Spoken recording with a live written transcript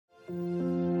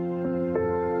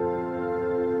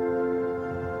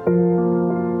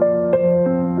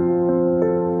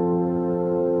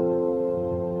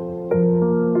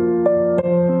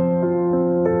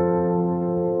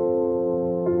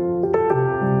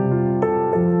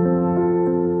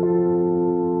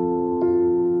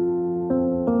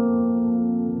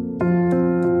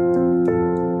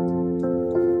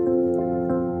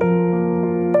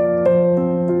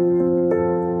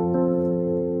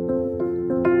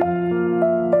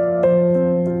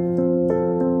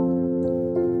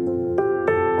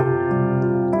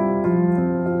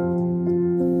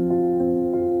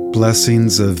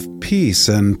Blessings of peace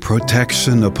and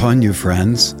protection upon you,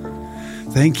 friends.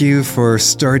 Thank you for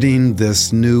starting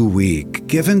this new week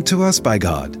given to us by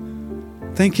God.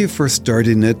 Thank you for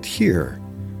starting it here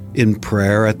in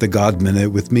prayer at the God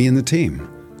Minute with me and the team.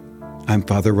 I'm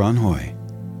Father Ron Hoy.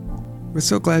 We're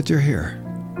so glad you're here.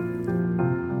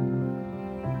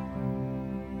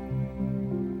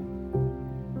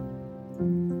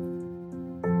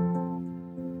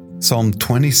 Psalm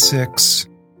 26.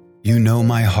 You know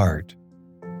my heart.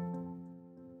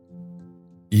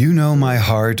 You know my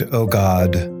heart, O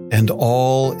God, and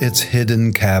all its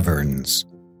hidden caverns.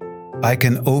 I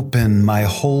can open my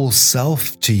whole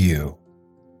self to you.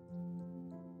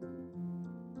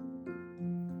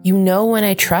 You know when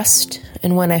I trust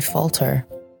and when I falter,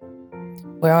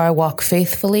 where I walk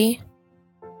faithfully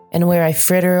and where I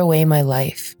fritter away my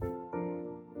life.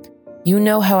 You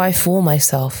know how I fool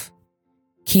myself,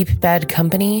 keep bad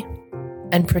company,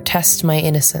 and protest my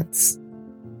innocence.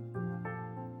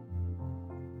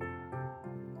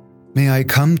 May I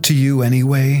come to you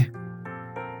anyway?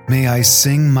 May I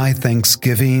sing my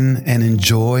thanksgiving and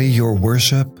enjoy your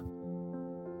worship?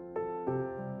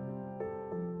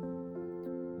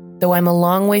 Though I'm a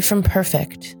long way from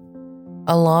perfect,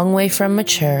 a long way from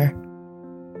mature,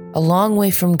 a long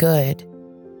way from good,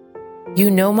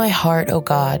 you know my heart, O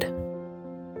God,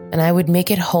 and I would make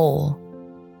it whole,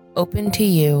 open to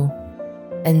you,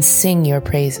 and sing your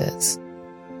praises.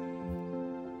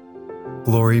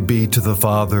 Glory be to the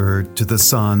Father, to the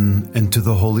Son, and to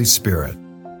the Holy Spirit.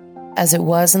 As it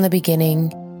was in the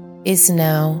beginning, is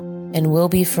now, and will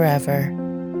be forever.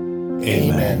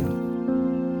 Amen.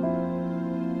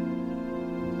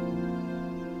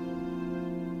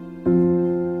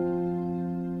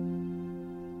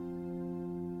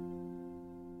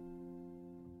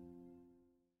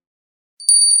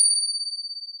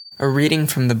 A reading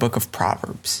from the book of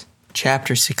Proverbs,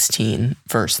 chapter 16,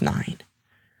 verse 9.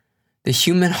 The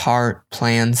human heart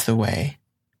plans the way,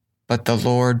 but the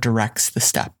Lord directs the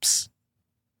steps.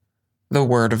 The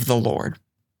word of the Lord.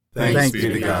 Thanks be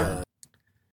to God.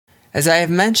 As I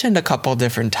have mentioned a couple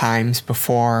different times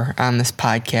before on this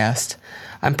podcast,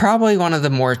 I'm probably one of the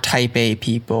more type A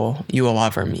people you will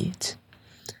ever meet.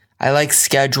 I like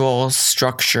schedules,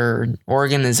 structure,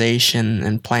 organization,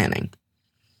 and planning.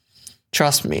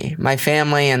 Trust me, my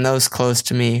family and those close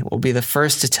to me will be the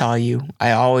first to tell you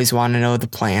I always want to know the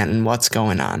plan and what's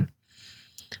going on.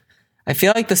 I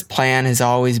feel like this plan has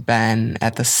always been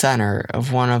at the center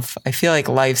of one of, I feel like,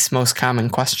 life's most common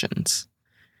questions.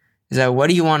 Is that what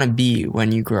do you want to be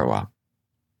when you grow up?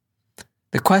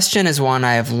 The question is one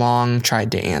I have long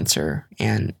tried to answer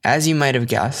and, as you might have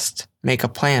guessed, make a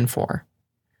plan for.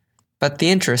 But the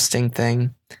interesting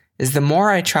thing is the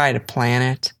more I try to plan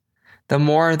it, the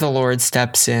more the Lord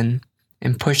steps in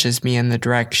and pushes me in the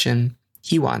direction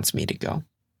He wants me to go.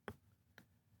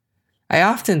 I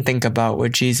often think about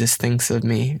what Jesus thinks of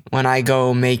me when I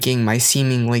go making my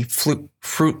seemingly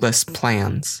fruitless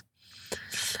plans.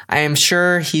 I am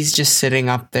sure He's just sitting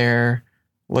up there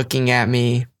looking at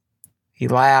me. He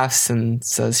laughs and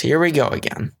says, "Here we go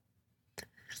again."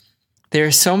 There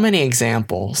are so many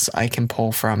examples I can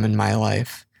pull from in my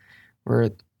life where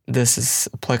this is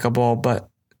applicable, but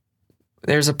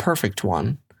there's a perfect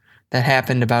one that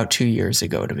happened about 2 years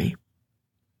ago to me.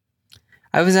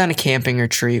 I was on a camping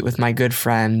retreat with my good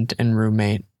friend and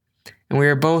roommate, and we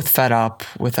were both fed up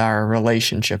with our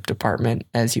relationship department,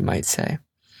 as you might say.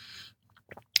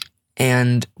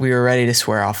 And we were ready to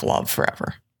swear off love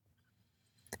forever.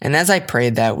 And as I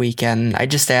prayed that weekend, I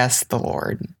just asked the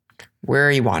Lord where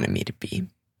He wanted me to be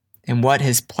and what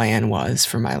His plan was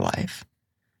for my life,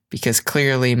 because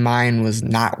clearly mine was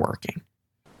not working.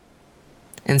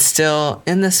 And still,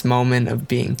 in this moment of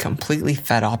being completely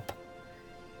fed up,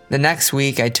 the next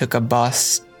week I took a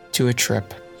bus to a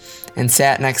trip and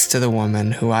sat next to the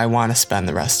woman who I want to spend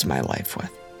the rest of my life with.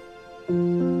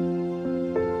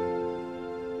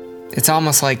 It's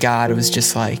almost like God was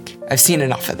just like, I've seen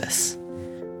enough of this.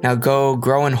 Now go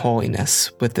grow in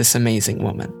holiness with this amazing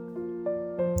woman.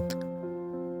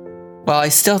 While I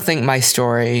still think my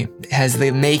story has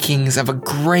the makings of a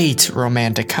great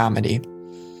romantic comedy,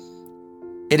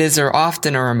 it is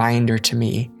often a reminder to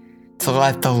me to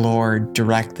let the Lord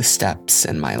direct the steps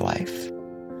in my life.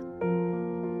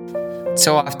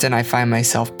 So often I find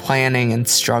myself planning and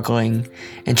struggling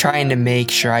and trying to make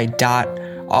sure I dot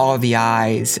all the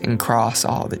I's and cross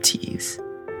all the T's.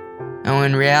 And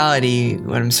in reality,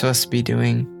 what I'm supposed to be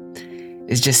doing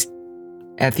is just,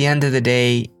 at the end of the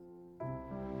day,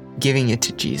 giving it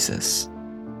to Jesus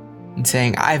and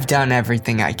saying, I've done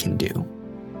everything I can do.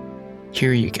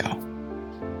 Here you go.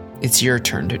 It's your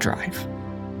turn to drive.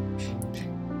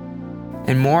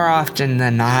 And more often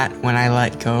than not, when I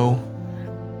let go,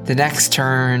 the next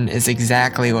turn is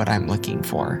exactly what I'm looking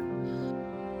for,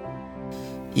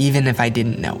 even if I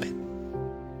didn't know it.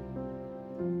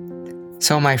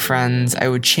 So, my friends, I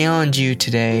would challenge you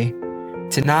today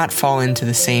to not fall into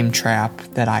the same trap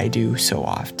that I do so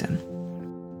often,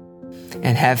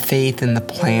 and have faith in the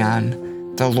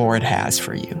plan the Lord has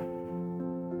for you.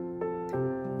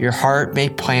 Your heart may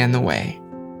plan the way,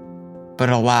 but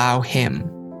allow Him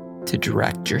to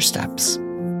direct your steps.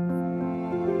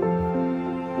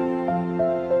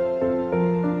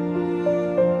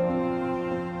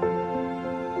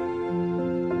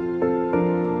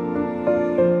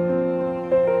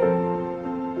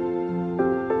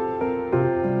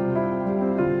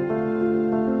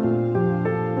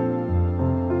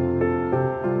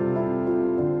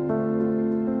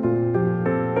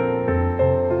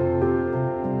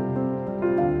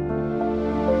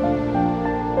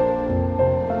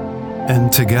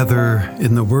 And together,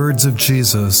 in the words of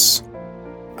Jesus,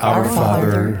 Our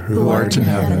Father, who art in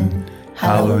heaven,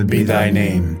 hallowed be thy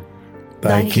name.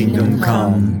 Thy kingdom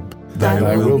come,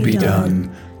 thy will be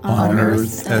done, on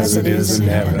earth as it is in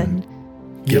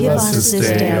heaven. Give us this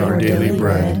day our daily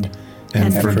bread,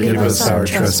 and forgive us our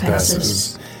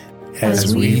trespasses,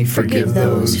 as we forgive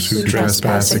those who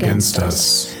trespass against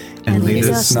us. And lead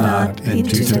us not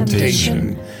into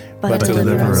temptation, but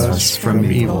deliver us from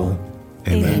evil.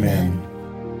 Amen.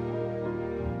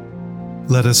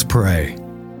 Let us pray.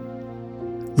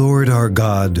 Lord our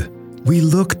God, we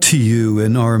look to you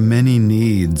in our many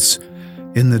needs,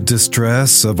 in the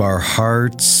distress of our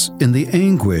hearts, in the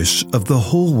anguish of the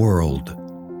whole world.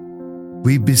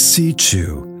 We beseech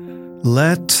you,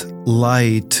 let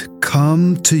light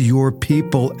come to your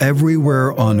people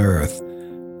everywhere on earth,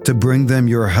 to bring them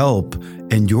your help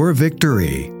and your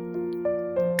victory.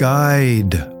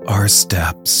 Guide our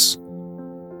steps.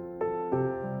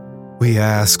 We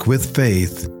ask with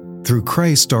faith through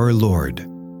Christ our Lord.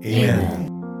 Amen.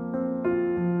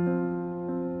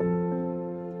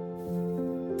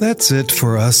 That's it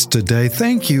for us today.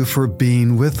 Thank you for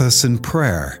being with us in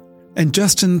prayer. And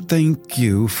Justin, thank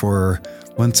you for,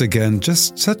 once again,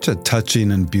 just such a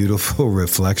touching and beautiful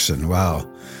reflection.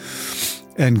 Wow.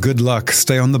 And good luck.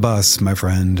 Stay on the bus, my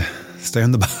friend. Stay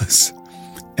on the bus.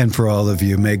 And for all of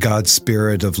you, may God's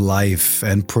spirit of life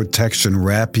and protection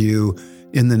wrap you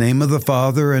in the name of the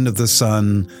Father, and of the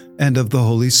Son, and of the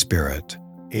Holy Spirit.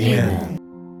 Amen.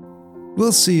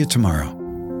 We'll see you tomorrow.